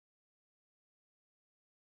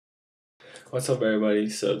What's up, everybody?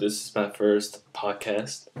 So this is my first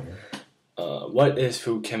podcast. What is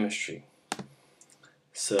food chemistry?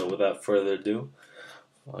 So without further ado,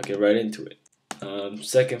 I'll get right into it.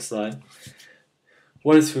 Second slide.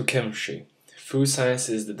 What is food chemistry? Food science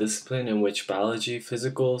is the discipline in which biology,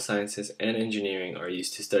 physical sciences, and engineering are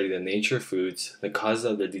used to study the nature of foods, the causes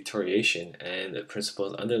of their deterioration, and the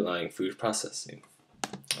principles underlying food processing.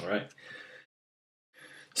 Alright.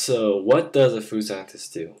 So what does a food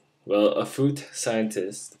scientist do? Well, a food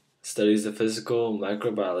scientist studies the physical,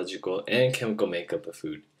 microbiological, and chemical makeup of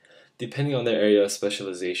food. Depending on their area of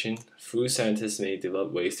specialization, food scientists may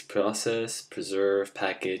develop ways to process, preserve,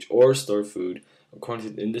 package, or store food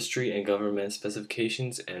according to industry and government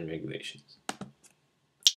specifications and regulations.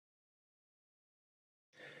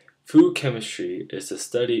 Food chemistry is the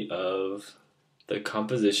study of the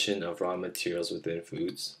composition of raw materials within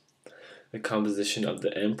foods, the composition of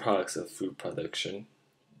the end products of food production,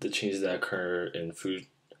 the changes that occur in food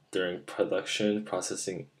during production,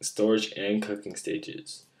 processing, storage, and cooking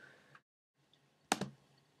stages.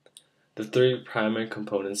 The three primary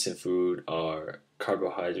components in food are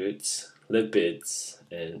carbohydrates, lipids,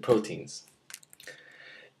 and proteins.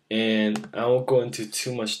 And I won't go into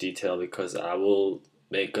too much detail because I will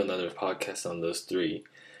make another podcast on those three,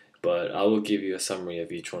 but I will give you a summary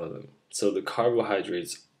of each one of them. So the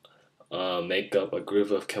carbohydrates make up a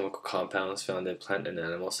group of chemical compounds found in plant and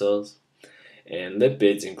animal cells. And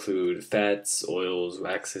lipids include fats, oils,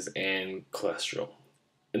 waxes, and cholesterol.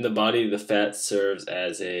 In the body, the fat serves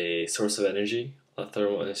as a source of energy, a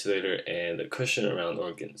thermal insulator, and a cushion around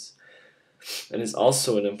organs, and is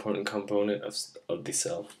also an important component of the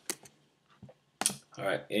cell.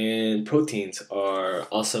 Alright, and proteins are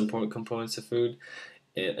also important components of food,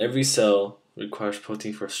 and every cell requires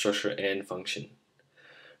protein for structure and function.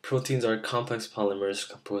 Proteins are complex polymers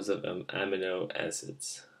composed of amino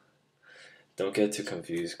acids. Don't get too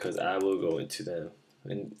confused because I will go into them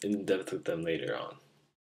in depth with them later on.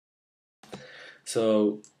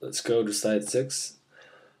 So let's go to slide 6.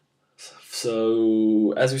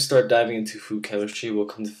 So as we start diving into food chemistry, we'll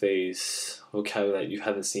come to face vocabulary that you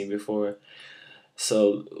haven't seen before.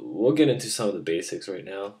 So we'll get into some of the basics right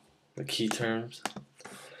now, the key terms.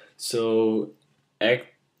 So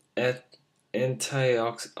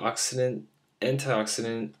antioxidants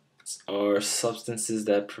are substances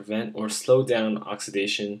that prevent or slow down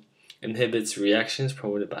oxidation, inhibits reactions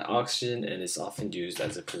promoted by oxygen, and is often used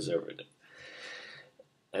as a preservative.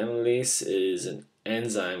 Amylase is an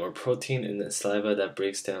enzyme or protein in the saliva that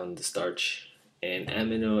breaks down the starch, and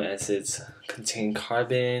amino acids contain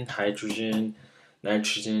carbon, hydrogen,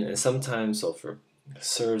 nitrogen, and sometimes sulfur. It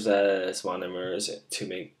serves as monomers to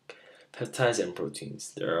make peptides and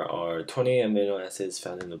proteins. There are 20 amino acids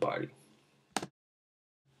found in the body.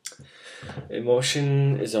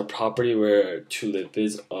 Emulsion is a property where two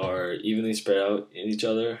lipids are evenly spread out in each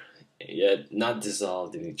other, yet not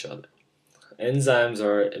dissolved in each other. Enzymes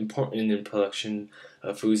are important in production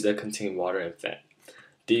of foods that contain water and fat.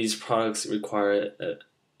 These products require an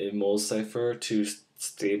emulsifier to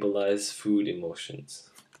stabilize food emulsions.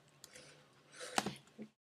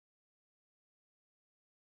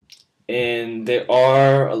 And there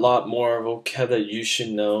are a lot more vocab that you should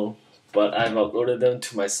know, but I've uploaded them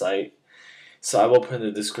to my site. So I will put in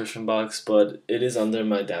the description box, but it is under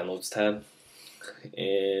my downloads tab,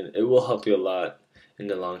 and it will help you a lot in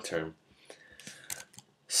the long term.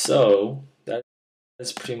 So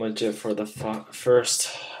that's pretty much it for the first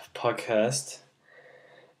podcast,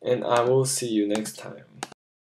 and I will see you next time.